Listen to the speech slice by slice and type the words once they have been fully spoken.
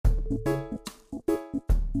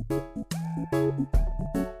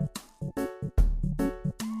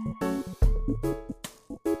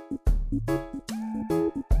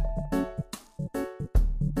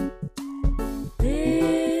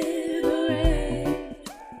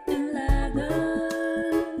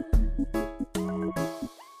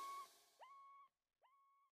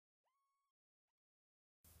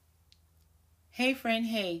Hey friend,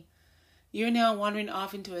 hey. You're now wandering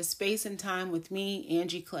off into a space and time with me,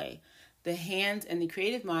 Angie Clay, the hands and the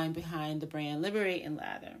creative mind behind the brand Liberate and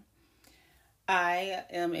Lather. I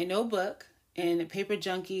am a notebook and paper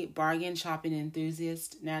junkie, bargain shopping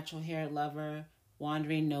enthusiast, natural hair lover,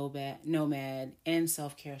 wandering nomad, and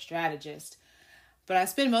self-care strategist. But I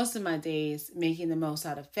spend most of my days making the most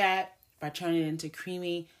out of fat by turning it into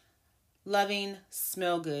creamy, loving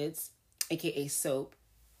smell goods, aka soap,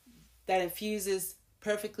 that infuses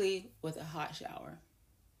perfectly with a hot shower.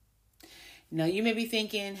 Now, you may be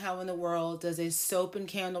thinking, how in the world does a soap and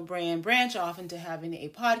candle brand branch off into having a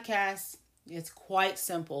podcast? It's quite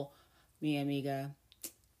simple, mi amiga.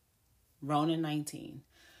 Rona 19.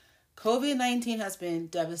 COVID-19 has been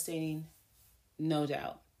devastating, no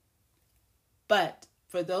doubt. But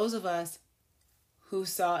for those of us who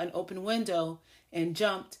saw an open window and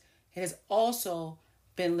jumped, it has also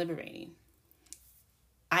been liberating.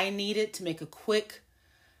 I needed to make a quick,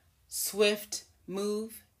 swift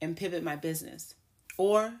move and pivot my business.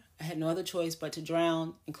 Or I had no other choice but to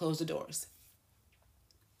drown and close the doors.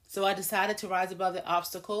 So I decided to rise above the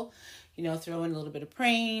obstacle, throw in a little bit of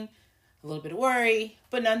praying, a little bit of worry,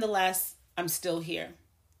 but nonetheless, I'm still here.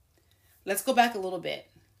 Let's go back a little bit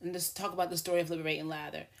and just talk about the story of Liberate and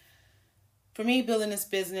Lather. For me, building this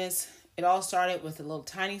business, it all started with a little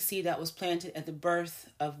tiny seed that was planted at the birth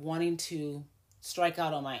of wanting to strike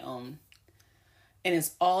out on my own. And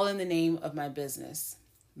it's all in the name of my business,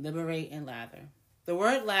 Liberate and Lather. The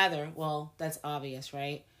word lather, well, that's obvious,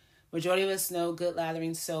 right? Majority of us know good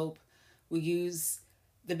lathering soap. We use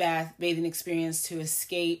the bathing experience to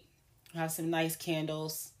escape, have some nice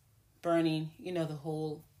candles burning, the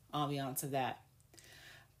whole ambiance of that.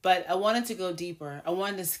 But I wanted to go deeper. I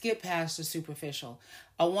wanted to skip past the superficial.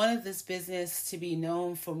 I wanted this business to be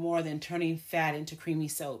known for more than turning fat into creamy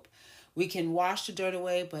soap. We can wash the dirt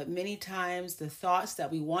away, but many times the thoughts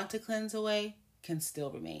that we want to cleanse away can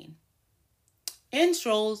still remain. In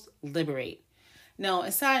strolls Liberate. Now,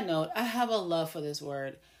 a side note, I have a love for this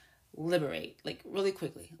word, liberate. Like, really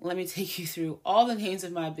quickly, let me take you through all the names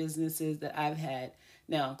of my businesses that I've had.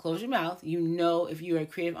 Now, close your mouth. If you're a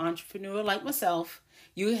creative entrepreneur like myself,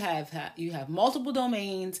 you have multiple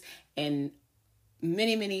domains and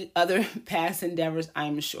many, many other past endeavors,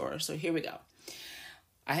 I'm sure. So here we go.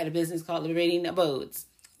 I had a business called Liberating Abodes,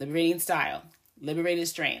 Liberating Style, Liberated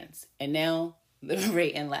Strands, and now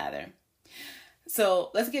Liberate and Lather.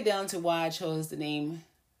 So let's get down to why I chose to name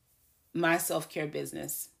my self-care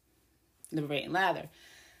business Liberate and Lather.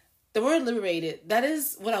 The word liberated, that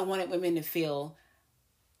is what I wanted women to feel,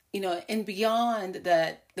 and beyond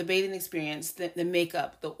that, the bathing experience, the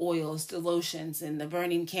makeup, the oils, the lotions, and the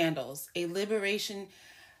burning candles, a liberation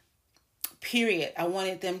period. I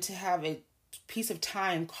wanted them to have a piece of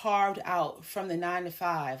time carved out from the 9 to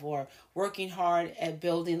 5 or working hard at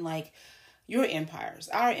building like your empires,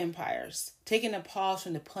 our empires, taking a pause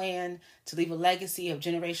from the plan to leave a legacy of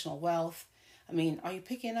generational wealth. I mean, are you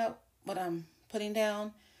picking up what I'm putting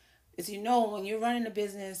down? As you know, when you're running a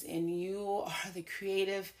business and you are the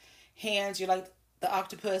creative hands, you're like the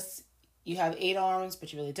octopus. You have 8 arms,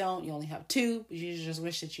 but you really don't. You only have 2, but you just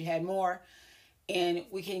wish that you had more. And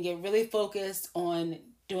we can get really focused on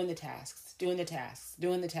doing the tasks.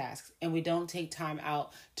 And we don't take time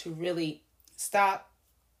out to really stop,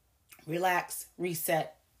 relax,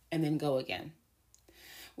 reset, and then go again.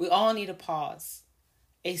 We all need a pause,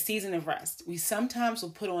 a season of rest. We sometimes will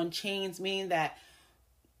put on chains, meaning that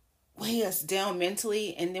weigh us down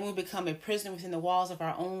mentally, and then we become a prisoner within the walls of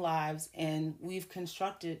our own lives, and we've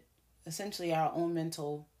constructed essentially our own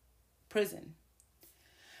mental prison.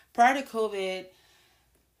 Prior to COVID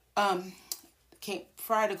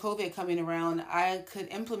coming around, I could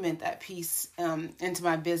implement that piece into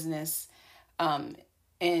my business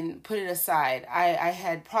and put it aside. I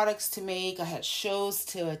had products to make. I had shows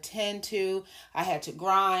to attend to. I had to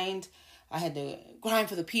grind. I had to grind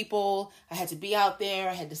for the people. I had to be out there.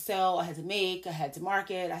 I had to sell. I had to make. I had to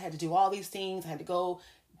market. I had to do all these things. I had to go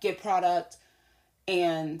get product.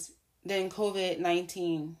 And then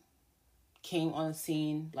COVID-19 came on the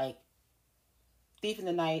scene like thief in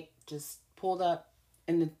the night, just pulled up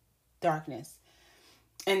in the darkness.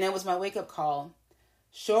 And that was my wake-up call.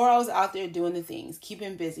 Sure, I was out there doing the things,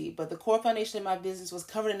 keeping busy, but the core foundation of my business was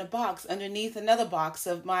covered in a box underneath another box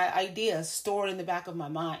of my ideas stored in the back of my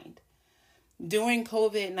mind. During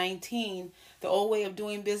COVID-19, the old way of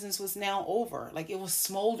doing business was now over. Like, it was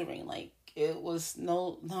smoldering, like it was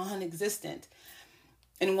non-existent.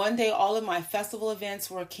 And one day, all of my festival events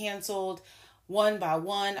were canceled one by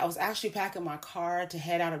one. I was actually packing my car to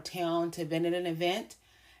head out of town to attend an event.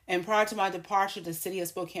 And prior to my departure to the city of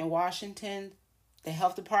Spokane, Washington, the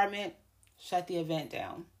health department shut the event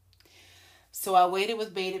down. So I waited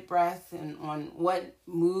with bated breath and on what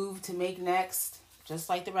move to make next, just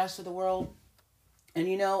like the rest of the world. And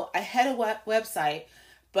I had a website,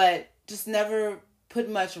 but just never put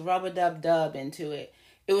much rub-a-dub-dub into it.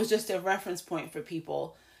 It was just a reference point for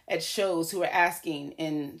people at shows who were asking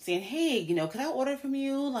and saying, hey, could I order from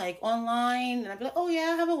you like online? And I'd be like, oh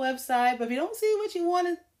yeah, I have a website, but if you don't see what you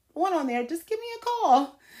want on there, just give me a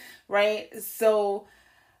call, right? So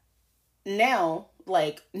now,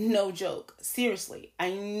 like, no joke, seriously,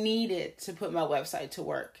 I needed to put my website to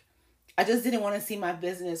work. I just didn't want to see my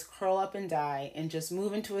business curl up and die and just I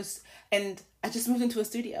just moved into a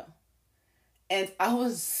studio. And I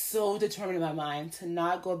was so determined in my mind to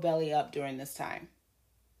not go belly up during this time.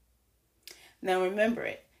 Now remember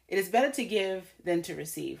it is better to give than to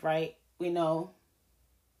receive, right? We know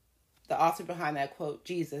the author behind that quote,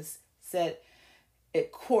 Jesus, said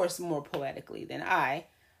it course more poetically than I.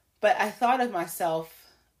 But I thought to myself,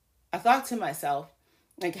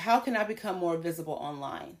 like, how can I become more visible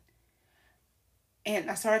online?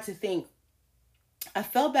 And I started to think, I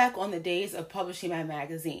fell back on the days of publishing my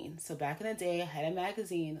magazine. So back in the day, I had a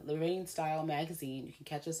magazine, Liberating Style magazine. You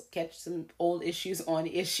can catch some old issues on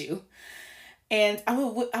Issue. And I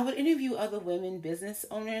would interview other women business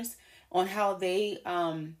owners on how they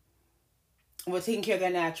were taking care of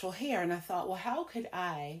their natural hair. And I thought, well, how could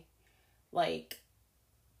I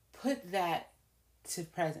put that to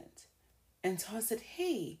present? And so I said,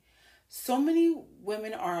 hey, so many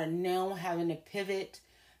women are now having to pivot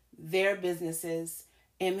their businesses,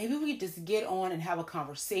 and maybe we just get on and have a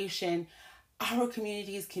conversation. Our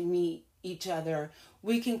communities can meet each other.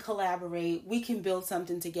 We can collaborate. We can build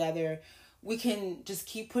something together. We can just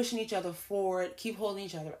keep pushing each other forward, keep holding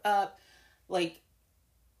each other up,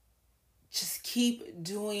 just keep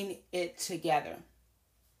doing it together.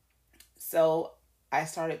 So I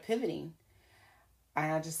started pivoting,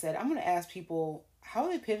 and I just said, I'm going to ask people, how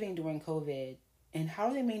are they pivoting during COVID? And how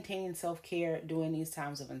are they maintaining self-care during these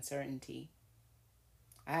times of uncertainty?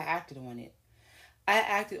 I acted on it. I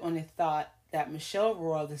acted on the thought that Michelle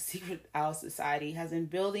Rohr of the Secret Owl Society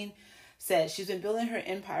said she's been building her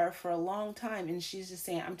empire for a long time. And she's just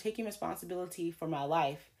saying, I'm taking responsibility for my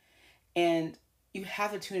life. And you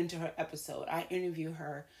have to tune into her episode. I interview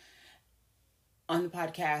her on the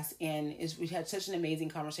podcast, and we had such an amazing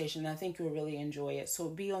conversation. And I think you'll really enjoy it. So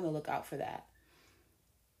be on the lookout for that.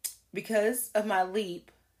 Because of my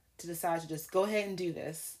leap to decide to just go ahead and do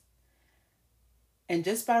this, and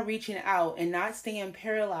just by reaching out and not staying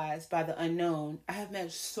paralyzed by the unknown, I have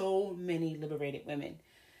met so many liberated women.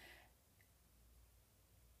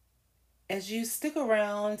 As you stick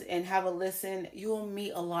around and have a listen, you will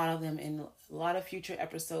meet a lot of them in a lot of future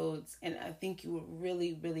episodes, and I think you will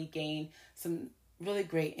really, really gain some really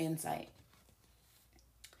great insight.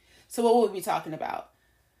 So what will we be talking about?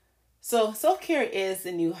 So self-care is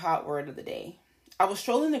the new hot word of the day. I was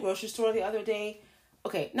strolling the grocery store the other day.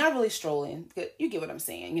 Okay, not really strolling. You get what I'm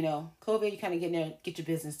saying. COVID, you kind of get in there, get your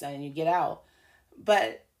business done, and you get out.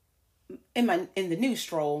 But in the new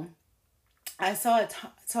stroll, I saw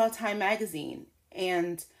a Time magazine,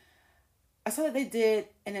 and I saw that they did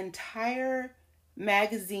an entire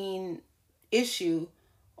magazine issue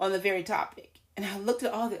on the very topic. And I looked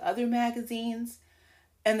at all the other magazines,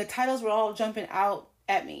 and the titles were all jumping out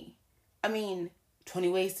at me. 20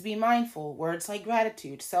 ways to be mindful, words like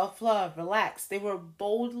gratitude, self-love, relax. They were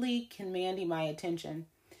boldly commanding my attention.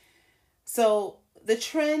 So the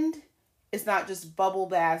trend is not just bubble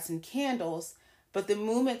baths and candles, but the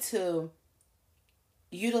movement to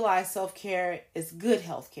utilize self-care is good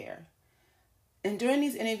healthcare. And during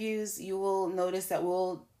these interviews, you will notice that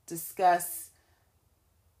we'll discuss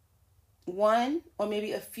one or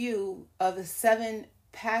maybe a few of the 7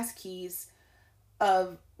 passkeys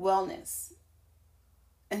of wellness.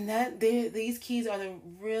 And these keys are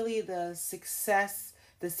the success,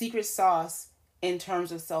 the secret sauce in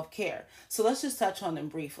terms of self-care. So let's just touch on them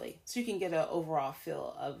briefly so you can get an overall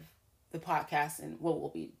feel of the podcast and what we'll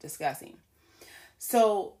be discussing.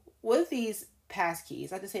 So with these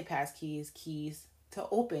passkeys, I just say passkeys, keys to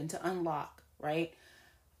open, to unlock, right?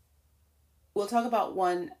 We'll talk about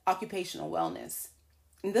one, occupational wellness.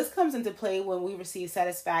 And this comes into play when we receive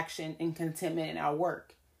satisfaction and contentment in our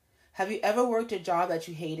work. Have you ever worked a job that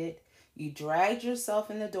you hated? You dragged yourself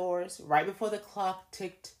in the doors right before the clock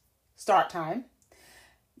ticked start time.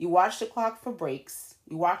 You watched the clock for breaks.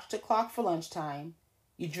 You watched the clock for lunchtime.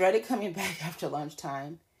 You dreaded coming back after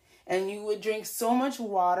lunchtime. And you would drink so much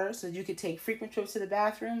water so that you could take frequent trips to the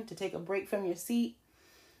bathroom to take a break from your seat.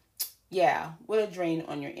 Yeah, what a drain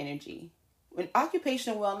on your energy. When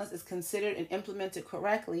occupational wellness is considered and implemented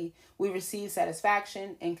correctly, we receive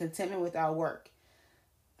satisfaction and contentment with our work.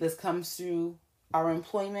 This comes through our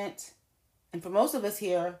employment. And for most of us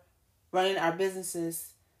here running our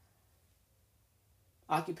businesses,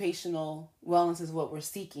 occupational wellness is what we're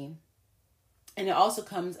seeking. And it also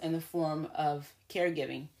comes in the form of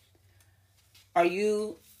caregiving. Are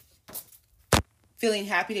you feeling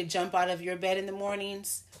happy to jump out of your bed in the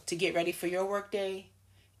mornings to get ready for your workday?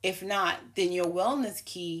 If not, then your wellness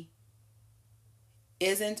key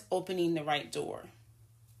isn't opening the right door.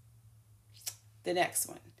 The next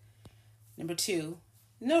one. Number 2,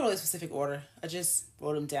 no really specific order. I just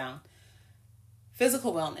wrote them down.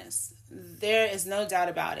 Physical wellness. There is no doubt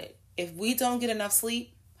about it. If we don't get enough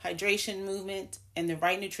sleep, hydration, movement, and the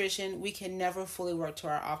right nutrition, we can never fully work to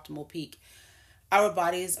our optimal peak. Our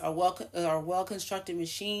bodies are well-constructed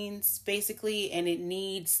machines, basically, and it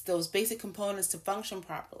needs those basic components to function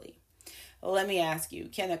properly. Let me ask you,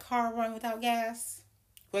 can a car run without gas?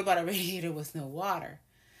 What about a radiator with no water?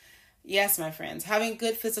 Yes, my friends, having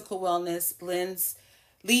good physical wellness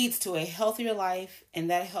leads to a healthier life, and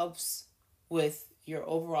that helps with your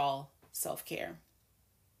overall self-care.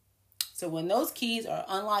 So when those keys are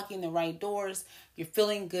unlocking the right doors, you're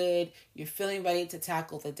feeling good, you're feeling ready to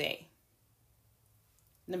tackle the day.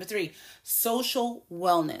 Number 3, social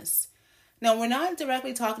wellness. Now, we're not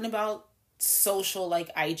directly talking about social like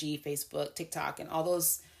IG, Facebook, TikTok, and all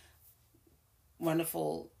those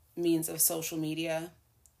wonderful means of social media.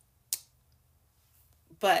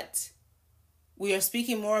 But we are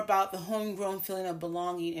speaking more about the homegrown feeling of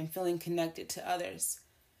belonging and feeling connected to others.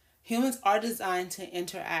 Humans are designed to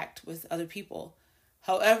interact with other people.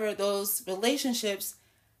 However, those relationships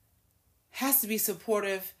has to be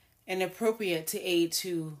supportive and appropriate to aid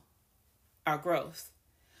to our growth.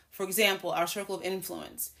 For example, our circle of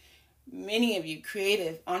influence. Many of you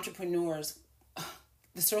creative entrepreneurs,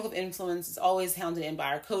 the circle of influence is always hounded in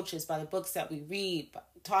by our coaches, by the books that we read, by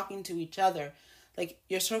talking to each other. Like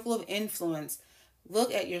your circle of influence,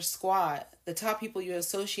 look at your squad, the top people you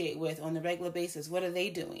associate with on a regular basis. What are they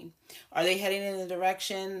doing? Are they heading in a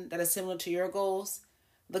direction that is similar to your goals?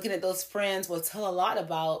 Looking at those friends will tell a lot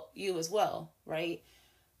about you as well, right?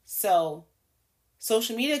 So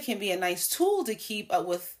social media can be a nice tool to keep up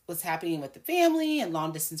with what's happening with the family and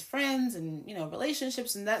long distance friends and,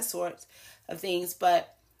 relationships and that sort of things.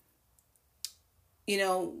 But,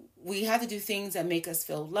 we have to do things that make us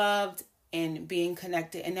feel loved and being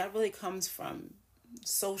connected. And that really comes from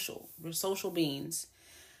social. We're social beings.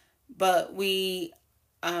 But we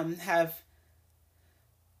have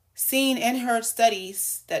seen and heard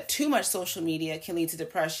studies that too much social media can lead to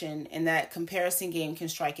depression, and that comparison game can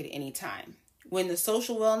strike at any time. When the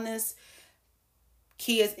social wellness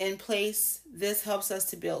key is in place, this helps us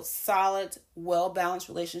to build solid, well-balanced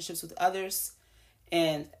relationships with others,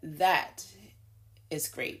 and that is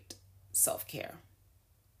great self-care.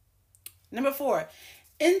 Number 4,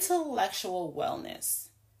 intellectual wellness.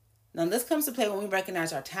 Now, this comes to play when we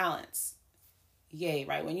recognize our talents. Yay,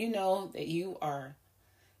 right? When you know that you are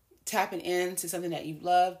tapping into something that you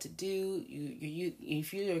love to do,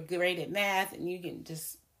 if you're great at math and you can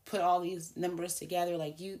just put all these numbers together,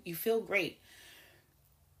 like you feel great.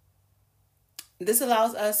 This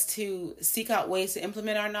allows us to seek out ways to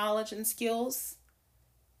implement our knowledge and skills.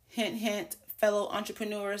 Hint, hint, fellow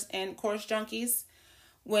entrepreneurs and course junkies.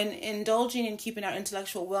 When indulging in keeping our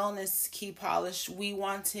intellectual wellness key polished, we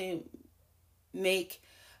want to make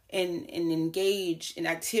and engage in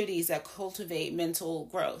activities that cultivate mental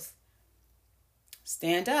growth.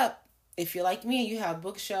 Stand up. If you're like me, you have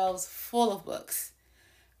bookshelves full of books.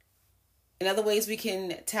 In other ways, we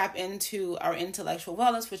can tap into our intellectual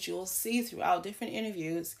wellness, which you'll see throughout different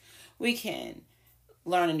interviews. We can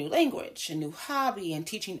learn a new language, a new hobby, and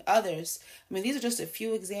teaching others. These are just a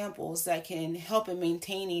few examples that can help in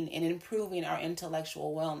maintaining and improving our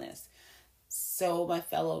intellectual wellness. So, my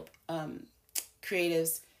fellow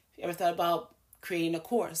creatives, if you ever thought about creating a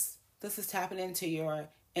course, this is tapping into your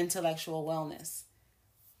intellectual wellness.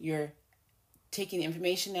 You're taking the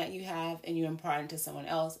information that you have and you impart it to someone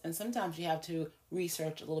else. And sometimes you have to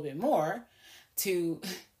research a little bit more to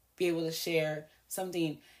be able to share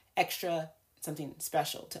something extra, something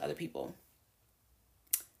special to other people.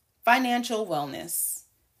 Financial wellness.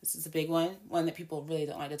 This is a big one that people really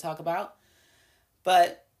don't like to talk about.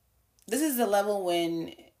 But this is the level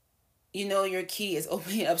when your key is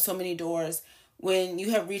opening up so many doors, when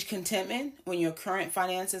you have reached contentment, when your current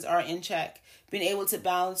finances are in check, being able to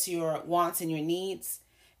balance your wants and your needs.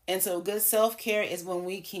 And so good self-care is when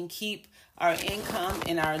we can keep our income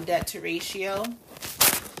and our debt to ratio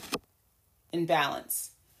in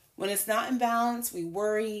balance. When it's not in balance, we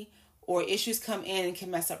worry, or issues come in and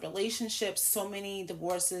can mess up relationships. So many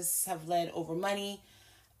divorces have led over money,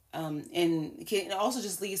 and it can also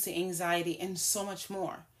just leads to anxiety and so much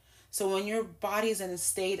more. So when your body is in a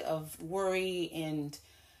state of worry and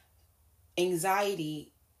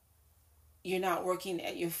anxiety, you're not working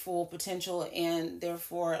at your full potential, and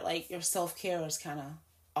therefore like your self-care is kind of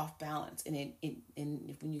off balance. And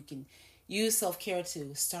when you can use self-care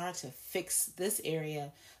to start to fix this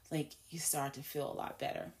area, like you start to feel a lot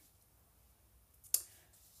better.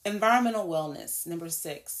 Environmental wellness, number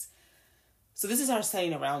 6. So this is our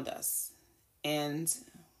setting around us. And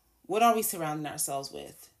what are we surrounding ourselves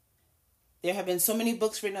with? There have been so many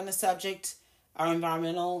books written on the subject, our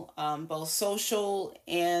environmental, both social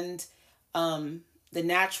and the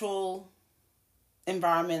natural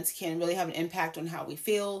environments can really have an impact on how we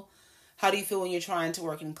feel. How do you feel when you're trying to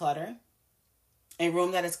work in clutter? A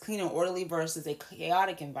room that is clean and orderly versus a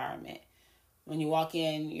chaotic environment. When you walk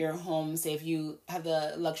in your home, say if you have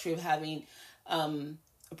the luxury of having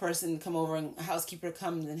a person come over and a housekeeper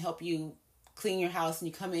comes and help you clean your house, and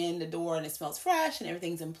you come in the door and it smells fresh and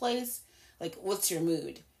everything's in place. Like, what's your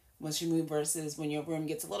mood? What's your mood versus when your room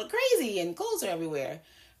gets a little crazy and clothes are everywhere,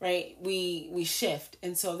 right? We shift.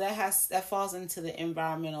 And so that falls into the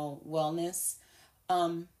environmental wellness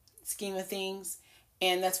scheme of things.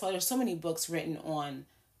 And that's why there's so many books written on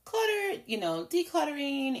clutter,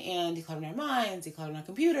 decluttering and decluttering our minds, decluttering our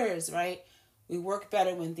computers, right? We work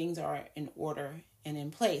better when things are in order and in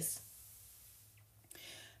place.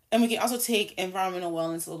 And we can also take environmental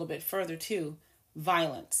wellness a little bit further too.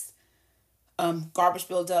 Violence, garbage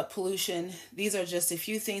buildup, pollution. These are just a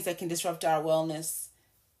few things that can disrupt our wellness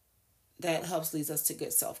that helps leads us to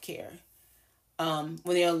good self-care. When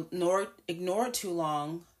they're ignored too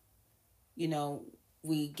long,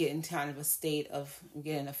 we get in kind of a state of, we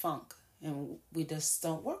get in a funk and we just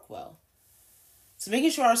don't work well. So making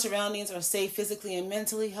sure our surroundings are safe physically and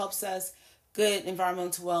mentally helps us. Good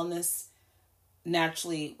environmental wellness.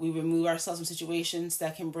 Naturally, we remove ourselves from situations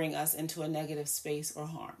that can bring us into a negative space or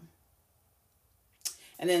harm.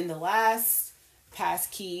 And then the last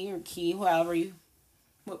key,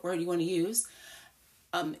 what word you want to use,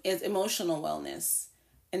 is emotional wellness.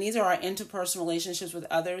 And these are our interpersonal relationships with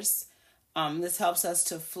others. This helps us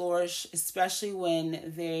to flourish, especially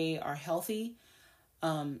when they are healthy.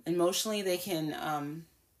 Emotionally, they can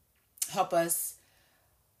help us,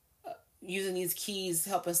 using these keys,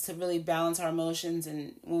 help us to really balance our emotions.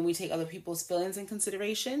 And when we take other people's feelings in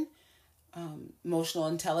consideration, emotional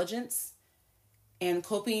intelligence and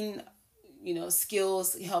coping,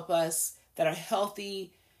 skills help us that are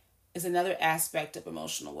healthy is another aspect of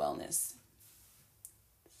emotional wellness.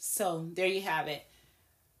 So there you have it.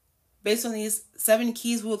 Based on these 7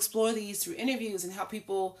 keys, we'll explore these through interviews and how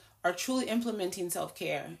people are truly implementing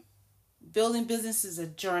self-care. Building business is a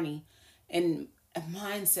journey and a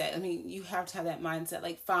mindset. I mean, you have to have that mindset.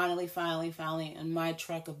 Like finally, on my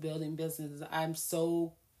trek of building business, I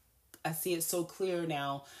see it so clear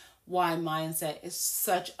now why mindset is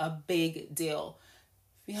such a big deal.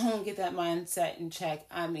 If you don't get that mindset in check,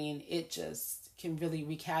 it just can really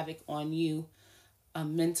wreak havoc on you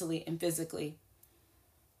mentally and physically.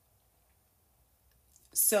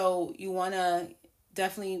 So you want to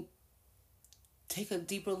definitely take a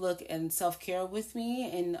deeper look in self-care with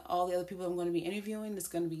me and all the other people I'm going to be interviewing. It's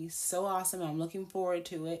going to be so awesome. I'm looking forward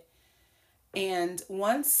to it. And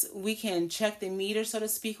once we can check the meter, so to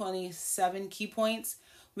speak, on these 7 key points,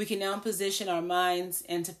 we can now position our minds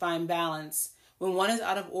and to find balance. When one is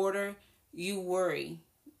out of order, you worry.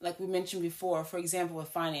 Like we mentioned before, for example, with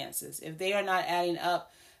finances. If they are not adding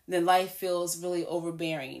up, then life feels really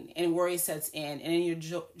overbearing and worry sets in, and then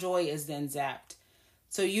your joy is then zapped.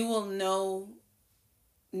 So you will know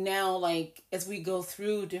now, like as we go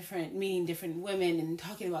through meeting different women and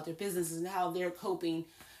talking about their businesses and how they're coping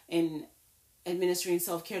and administering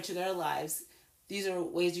self-care to their lives, these are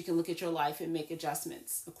ways you can look at your life and make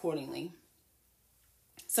adjustments accordingly.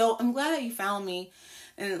 So I'm glad that you found me,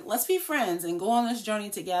 and let's be friends and go on this journey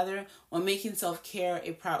together on making self-care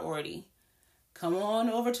a priority. Come on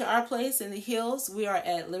over to our place in the hills. We are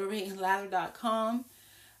at liberatinglather.com.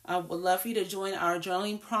 I would love for you to join our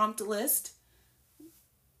journaling prompt list.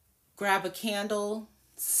 Grab a candle,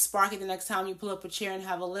 spark it the next time you pull up a chair and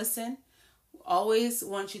have a listen. Always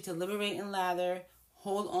want you to liberate and lather.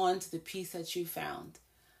 Hold on to the peace that you found.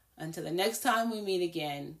 Until the next time we meet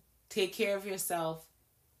again, take care of yourself,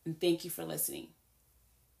 and thank you for listening.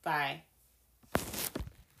 Bye.